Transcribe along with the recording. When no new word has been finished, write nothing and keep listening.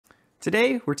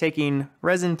Today, we're taking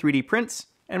resin 3D prints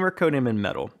and we're coating them in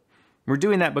metal. We're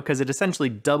doing that because it essentially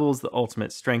doubles the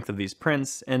ultimate strength of these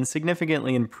prints and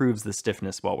significantly improves the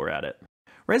stiffness while we're at it.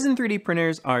 Resin 3D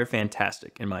printers are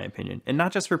fantastic, in my opinion, and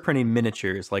not just for printing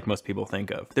miniatures like most people think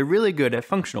of. They're really good at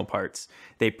functional parts.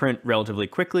 They print relatively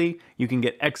quickly, you can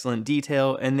get excellent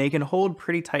detail, and they can hold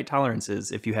pretty tight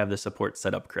tolerances if you have the support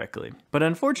set up correctly. But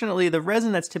unfortunately, the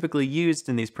resin that's typically used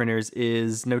in these printers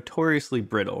is notoriously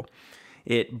brittle.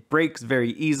 It breaks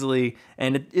very easily,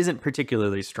 and it isn't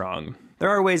particularly strong. There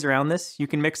are ways around this. You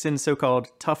can mix in so-called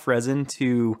tough resin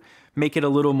to make it a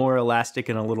little more elastic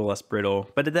and a little less brittle.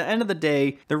 But at the end of the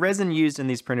day, the resin used in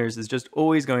these printers is just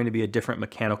always going to be a different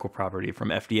mechanical property from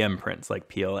FDM prints like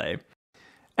PLA.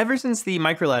 Ever since the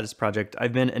microlattice project,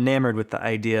 I've been enamored with the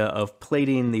idea of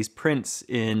plating these prints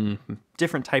in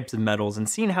different types of metals and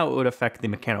seeing how it would affect the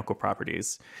mechanical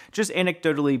properties. Just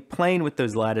anecdotally, playing with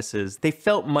those lattices, they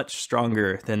felt much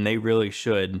stronger than they really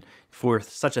should for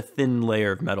such a thin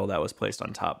layer of metal that was placed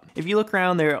on top. If you look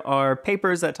around, there are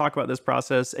papers that talk about this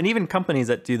process, and even companies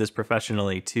that do this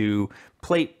professionally to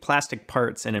plate plastic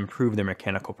parts and improve their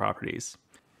mechanical properties.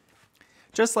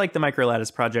 Just like the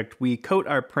microlattice project, we coat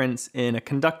our prints in a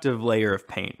conductive layer of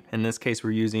paint. In this case,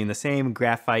 we're using the same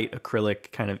graphite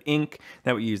acrylic kind of ink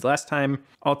that we used last time.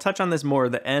 I'll touch on this more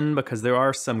at the end because there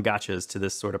are some gotchas to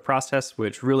this sort of process,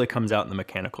 which really comes out in the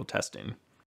mechanical testing.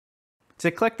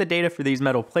 To collect the data for these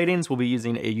metal platings, we'll be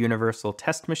using a universal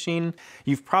test machine.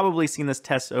 You've probably seen this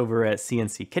test over at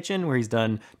CNC Kitchen, where he's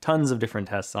done tons of different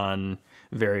tests on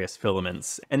various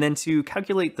filaments. And then to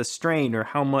calculate the strain, or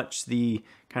how much the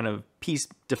kind of piece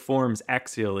deforms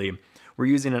axially, we're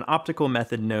using an optical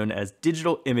method known as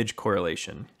digital image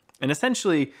correlation. And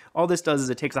essentially, all this does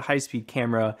is it takes a high-speed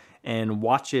camera and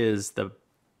watches the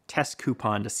test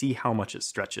coupon to see how much it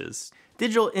stretches.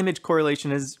 Digital image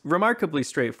correlation is remarkably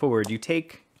straightforward. You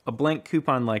take a blank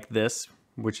coupon like this,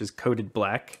 which is coated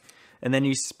black, and then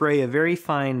you spray a very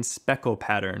fine speckle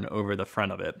pattern over the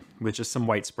front of it, which is some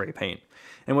white spray paint.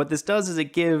 And what this does is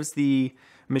it gives the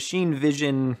machine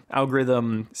vision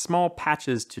algorithm small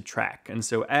patches to track. And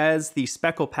so as the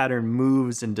speckle pattern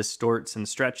moves and distorts and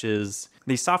stretches,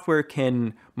 the software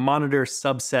can monitor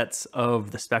subsets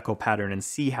of the speckle pattern and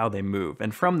see how they move.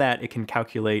 And from that, it can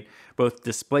calculate both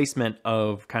displacement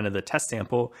of kind of the test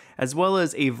sample, as well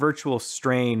as a virtual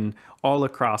strain all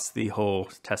across the whole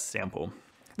test sample.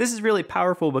 This is really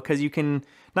powerful because you can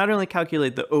not only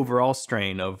calculate the overall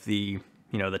strain of the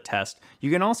test, you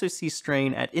can also see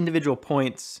strain at individual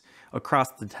points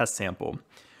across the test sample.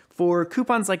 For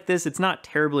coupons like this, it's not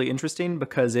terribly interesting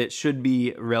because it should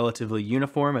be relatively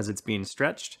uniform as it's being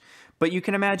stretched. But you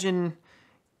can imagine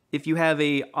if you have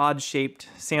a odd-shaped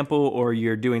sample, or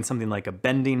you're doing something like a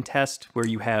bending test where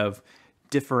you have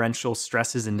differential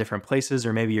stresses in different places,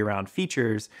 or maybe around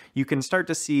features, you can start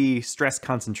to see stress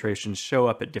concentrations show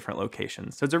up at different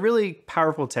locations. So it's a really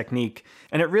powerful technique,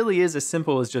 and it really is as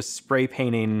simple as just spray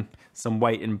painting some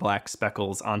white and black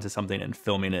speckles onto something and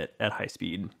filming it at high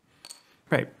speed.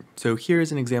 Right, so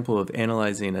here's an example of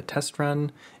analyzing a test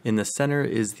run. In the center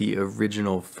is the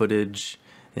original footage.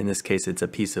 In this case, it's a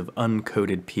piece of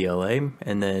uncoated PLA,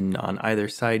 and then on either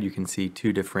side you can see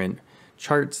two different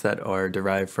charts that are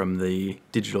derived from the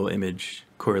digital image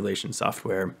correlation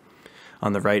software.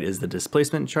 On the right is the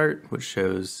displacement chart, which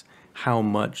shows how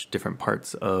much different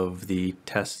parts of the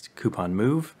test coupon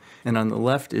move. And on the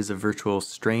left is a virtual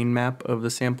strain map of the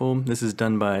sample. This is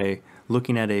done by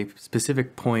looking at a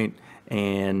specific point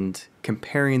and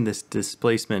comparing this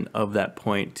displacement of that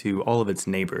point to all of its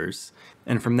neighbors.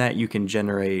 And from that you can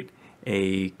generate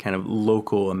a kind of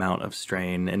local amount of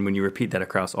strain, and when you repeat that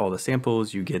across all the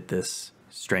samples, you get this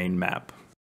strain map.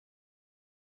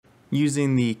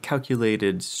 Using the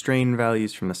calculated strain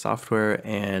values from the software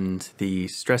and the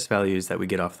stress values that we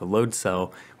get off the load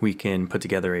cell, we can put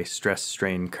together a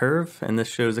stress-strain curve, and this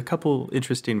shows a couple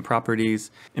interesting properties.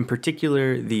 In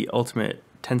particular, the ultimate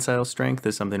tensile strength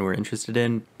is something we're interested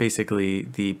in, basically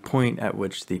the point at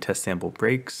which the test sample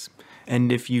breaks.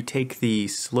 And if you take the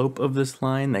slope of this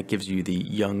line, that gives you the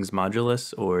Young's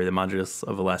modulus, or the modulus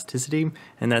of elasticity,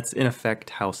 and that's in effect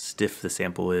how stiff the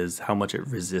sample is, how much it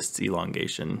resists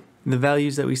elongation. The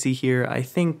values that we see here, I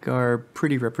think, are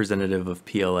pretty representative of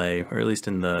PLA, or at least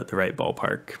in the right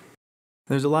ballpark.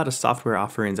 There's a lot of software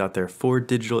offerings out there for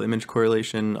digital image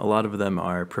correlation. A lot of them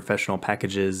are professional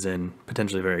packages and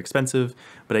potentially very expensive,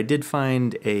 but I did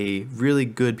find a really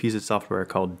good piece of software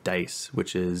called DICE,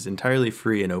 which is entirely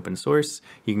free and open source.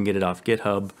 You can get it off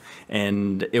GitHub,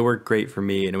 and it worked great for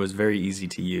me, and it was very easy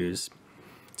to use.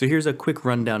 So here's a quick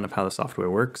rundown of how the software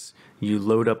works. You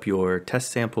load up your test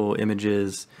sample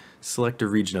images, select a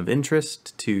region of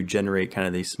interest to generate kind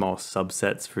of these small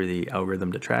subsets for the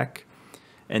algorithm to track.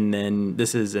 And then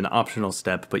this is an optional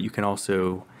step, but you can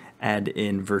also add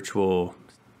in virtual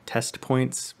test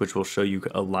points, which will show you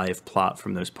a live plot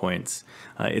from those points.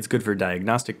 It's good for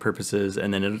diagnostic purposes,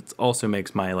 and then it also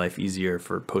makes my life easier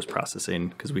for post-processing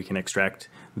because we can extract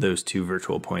those two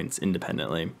virtual points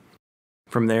independently.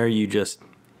 From there, you just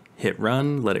hit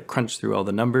run, let it crunch through all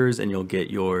the numbers, and you'll get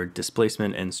your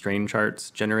displacement and strain charts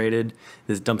generated.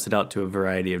 This dumps it out to a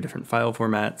variety of different file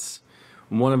formats.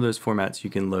 One of those formats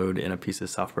you can load in a piece of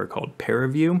software called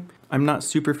ParaView. I'm not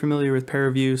super familiar with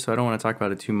ParaView, so I don't want to talk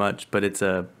about it too much, but it's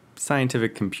a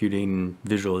scientific computing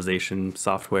visualization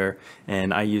software,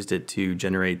 and I used it to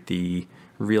generate the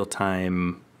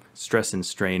real-time stress and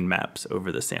strain maps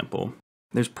over the sample.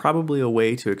 There's probably a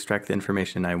way to extract the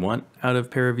information I want out of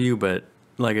ParaView, but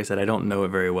like I said, I don't know it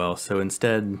very well. So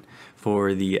instead,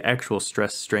 for the actual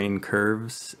stress strain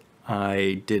curves,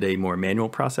 I did a more manual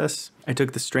process. I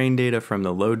took the strain data from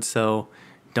the load cell,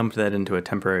 dumped that into a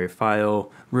temporary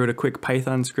file, wrote a quick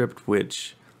Python script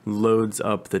which loads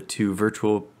up the two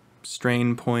virtual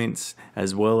strain points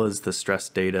as well as the stress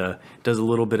data, does a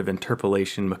little bit of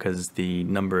interpolation because the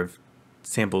number of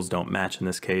samples don't match in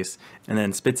this case, and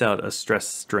then spits out a stress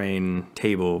strain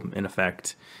table in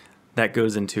effect. That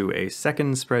goes into a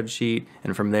second spreadsheet,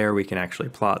 and from there we can actually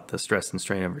plot the stress and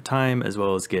strain over time, as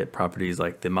well as get properties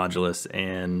like the modulus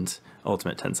and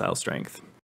ultimate tensile strength.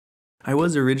 I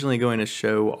was originally going to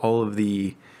show all of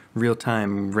the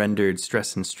real-time rendered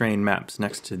stress and strain maps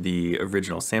next to the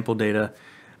original sample data,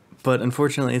 but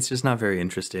unfortunately it's just not very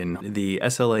interesting. The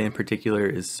SLA in particular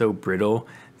is so brittle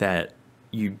that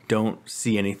you don't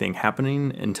see anything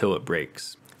happening until it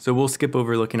breaks. So we'll skip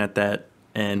over looking at that,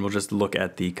 and we'll just look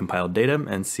at the compiled data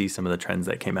and see some of the trends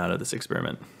that came out of this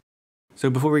experiment. So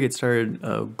before we get started,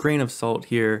 a grain of salt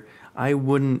here. I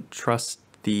wouldn't trust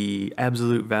the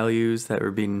absolute values that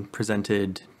were being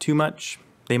presented too much.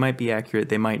 They might be accurate,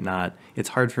 they might not. It's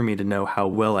hard for me to know how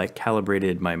well I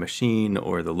calibrated my machine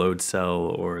or the load cell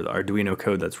or the Arduino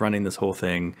code that's running this whole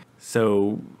thing.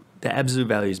 So the absolute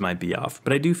values might be off,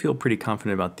 but I do feel pretty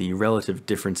confident about the relative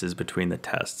differences between the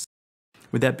tests.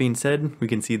 With that being said, we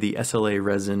can see the SLA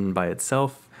resin by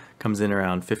itself comes in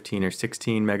around 15 or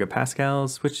 16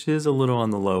 megapascals, which is a little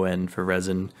on the low end for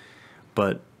resin,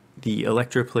 but the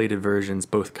electroplated versions,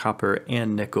 both copper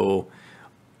and nickel,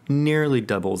 nearly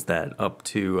doubles that, up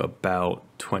to about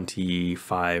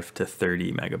 25 to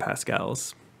 30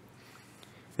 megapascals.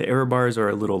 The error bars are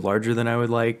a little larger than I would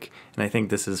like, and I think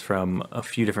this is from a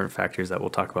few different factors that we'll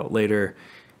talk about later,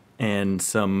 and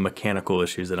some mechanical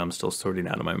issues that I'm still sorting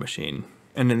out of my machine.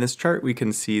 And in this chart, we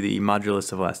can see the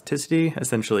modulus of elasticity,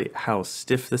 essentially how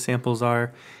stiff the samples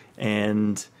are,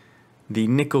 and the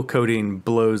nickel coating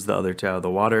blows the other two out of the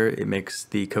water. It makes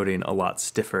the coating a lot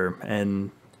stiffer,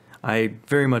 and I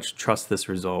very much trust this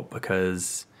result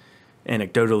because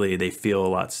anecdotally they feel a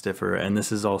lot stiffer, and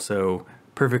this is also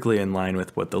perfectly in line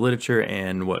with what the literature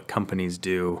and what companies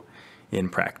do in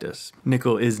practice.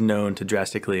 Nickel is known to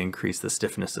drastically increase the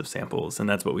stiffness of samples, and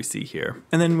that's what we see here.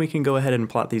 And then we can go ahead and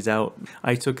plot these out.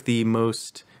 I took the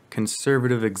most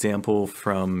conservative example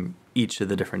from each of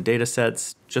the different data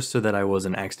sets, just so that I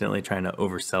wasn't accidentally trying to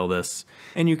oversell this.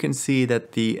 And you can see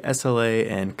that the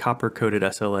SLA and copper-coated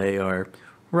SLA are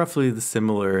roughly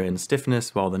similar in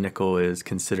stiffness, while the nickel is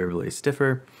considerably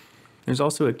stiffer. There's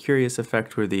also a curious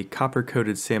effect where the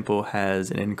copper-coated sample has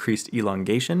an increased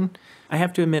elongation. I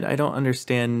have to admit I don't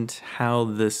understand how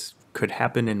this could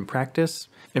happen in practice.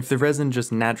 If the resin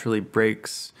just naturally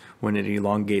breaks when it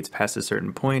elongates past a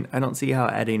certain point, I don't see how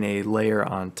adding a layer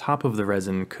on top of the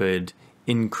resin could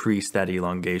increase that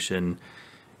elongation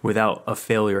without a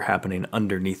failure happening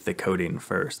underneath the coating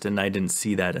first, and I didn't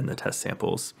see that in the test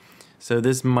samples. So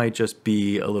this might just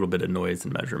be a little bit of noise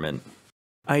in measurement.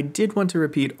 I did want to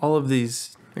repeat all of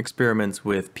these experiments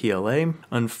with PLA.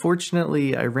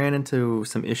 Unfortunately, I ran into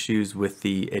some issues with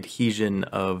the adhesion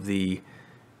of the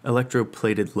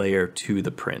electroplated layer to the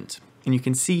print. And you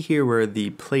can see here where the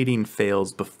plating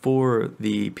fails before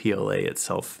the PLA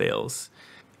itself fails.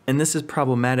 And this is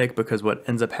problematic because what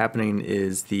ends up happening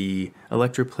is the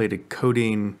electroplated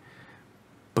coating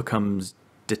becomes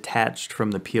detached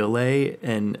from the PLA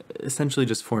and essentially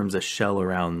just forms a shell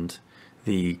around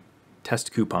the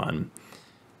test coupon.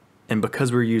 And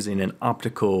because we're using an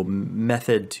optical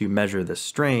method to measure the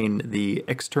strain, the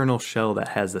external shell that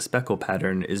has the speckle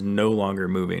pattern is no longer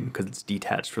moving because it's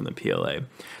detached from the PLA.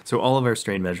 So all of our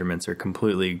strain measurements are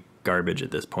completely garbage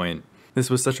at this point. This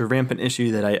was such a rampant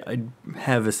issue that I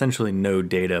have essentially no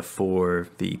data for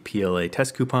the PLA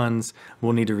test coupons.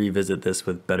 We'll need to revisit this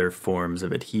with better forms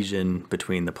of adhesion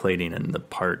between the plating and the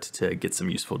part to get some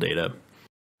useful data.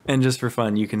 And just for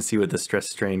fun, you can see what the stress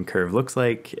strain curve looks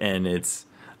like, and it's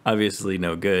obviously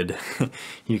no good.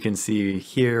 You can see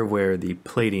here where the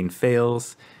plating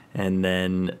fails, and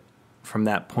then from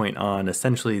that point on,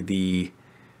 essentially the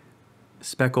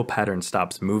speckle pattern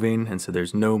stops moving, and so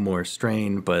there's no more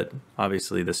strain, but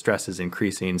obviously the stress is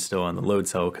increasing still on the load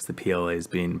cell because the PLA is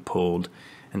being pulled,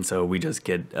 and so we just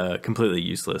get a completely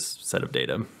useless set of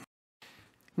data.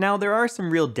 Now, there are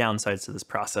some real downsides to this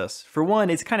process. For one,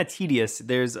 it's kind of tedious.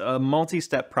 There's a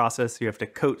multi-step process. You have to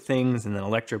coat things and then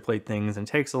electroplate things, and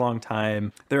it takes a long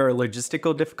time. There are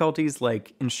logistical difficulties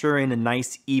like ensuring a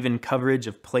nice even coverage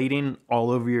of plating all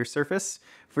over your surface.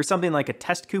 For something like a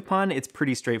test coupon, it's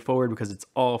pretty straightforward because it's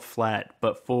all flat,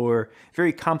 but for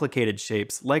very complicated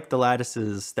shapes, like the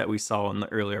lattices that we saw in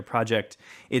the earlier project,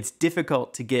 it's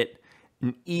difficult to get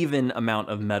an even amount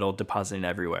of metal depositing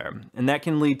everywhere. And that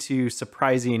can lead to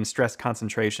surprising stress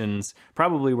concentrations,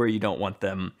 probably where you don't want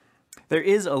them. There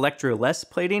is electroless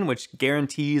plating, which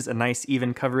guarantees a nice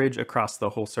even coverage across the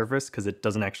whole surface because it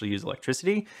doesn't actually use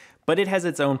electricity, but it has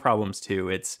its own problems too.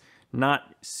 It's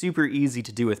not super easy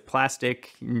to do with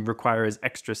plastic, requires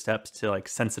extra steps to like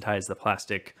sensitize the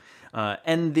plastic.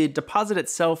 And the deposit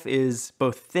itself is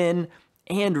both thin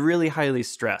and really highly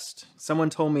stressed. Someone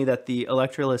told me that the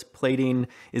electroless plating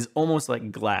is almost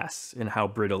like glass in how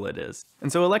brittle it is.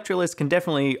 And so electroless can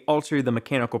definitely alter the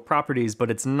mechanical properties, but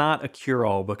it's not a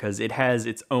cure-all because it has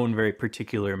its own very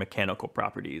particular mechanical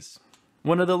properties.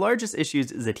 One of the largest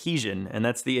issues is adhesion, and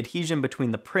that's the adhesion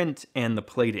between the print and the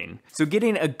plating. So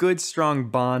getting a good strong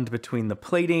bond between the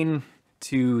plating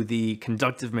to the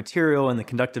conductive material and the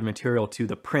conductive material to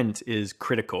the print is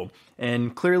critical.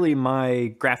 And clearly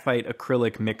my graphite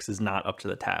acrylic mix is not up to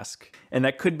the task. And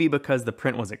that could be because the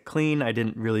print wasn't clean. I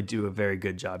didn't really do a very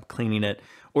good job cleaning it.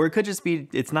 Or it could just be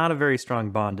it's not a very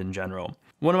strong bond in general.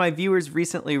 One of my viewers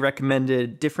recently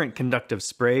recommended different conductive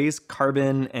sprays,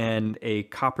 carbon and a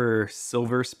copper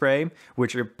silver spray,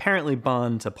 which apparently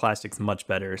bond to plastics much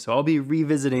better. So I'll be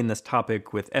revisiting this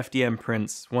topic with FDM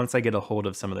prints once I get a hold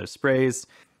of some of those sprays.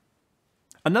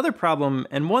 Another problem,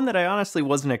 and one that I honestly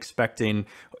wasn't expecting,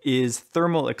 is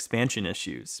thermal expansion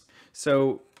issues.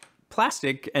 So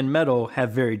plastic and metal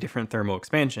have very different thermal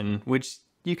expansion, which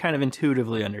you kind of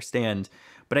intuitively understand,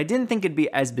 but I didn't think it'd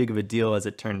be as big of a deal as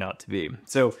it turned out to be.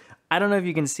 So I don't know if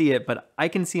you can see it, but I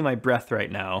can see my breath right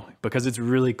now because it's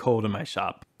really cold in my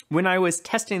shop. When I was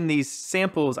testing these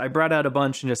samples, I brought out a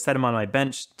bunch and just set them on my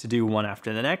bench to do one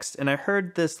after the next, and I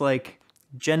heard this like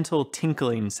gentle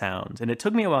tinkling sound, and it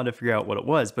took me a while to figure out what it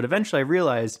was, but eventually I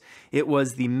realized it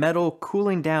was the metal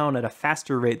cooling down at a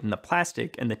faster rate than the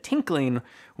plastic, and the tinkling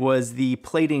was the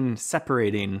plating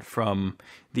separating from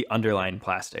the underlying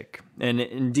plastic. And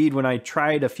indeed, when I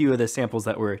tried a few of the samples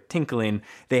that were tinkling,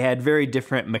 they had very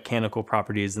different mechanical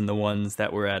properties than the ones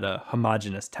that were at a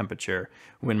homogeneous temperature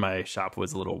when my shop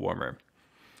was a little warmer.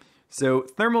 So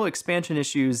thermal expansion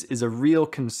issues is a real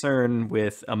concern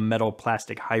with a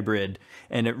metal-plastic hybrid,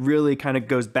 and it really kind of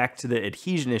goes back to the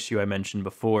adhesion issue I mentioned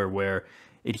before, where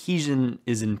adhesion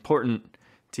is important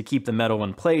to keep the metal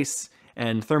in place,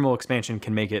 and thermal expansion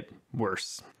can make it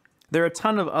worse. There are a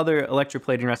ton of other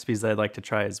electroplating recipes that I'd like to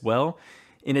try as well.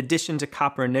 In addition to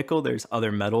copper and nickel, there's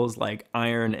other metals like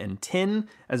iron and tin,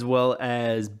 as well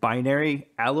as binary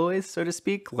alloys, so to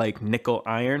speak, like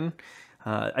nickel-iron.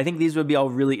 I think these would be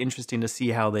all really interesting to see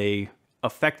how they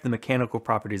affect the mechanical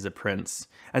properties of prints,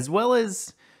 as well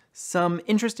as some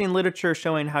interesting literature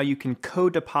showing how you can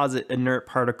co-deposit inert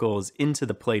particles into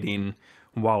the plating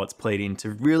while it's plating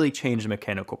to really change the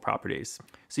mechanical properties.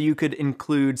 So you could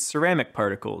include ceramic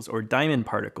particles or diamond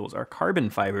particles or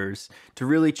carbon fibers to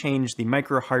really change the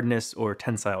micro hardness or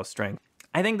tensile strength.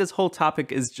 I think this whole topic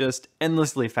is just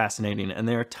endlessly fascinating, and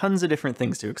there are tons of different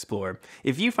things to explore.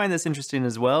 If you find this interesting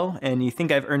as well, and you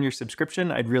think I've earned your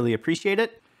subscription, I'd really appreciate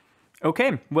it.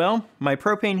 Okay, well, my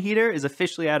propane heater is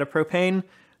officially out of propane.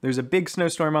 There's a big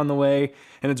snowstorm on the way,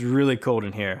 and it's really cold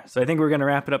in here. So I think we're gonna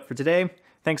wrap it up for today.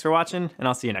 Thanks for watching, and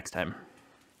I'll see you next time.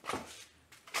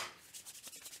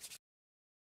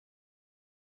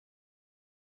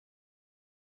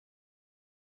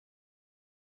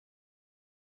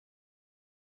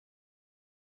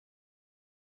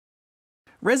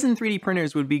 Resin 3D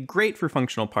printers would be great for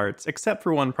functional parts, except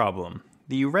for one problem.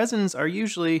 The resins are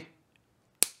usually...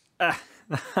 that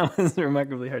was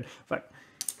remarkably hard. Fuck.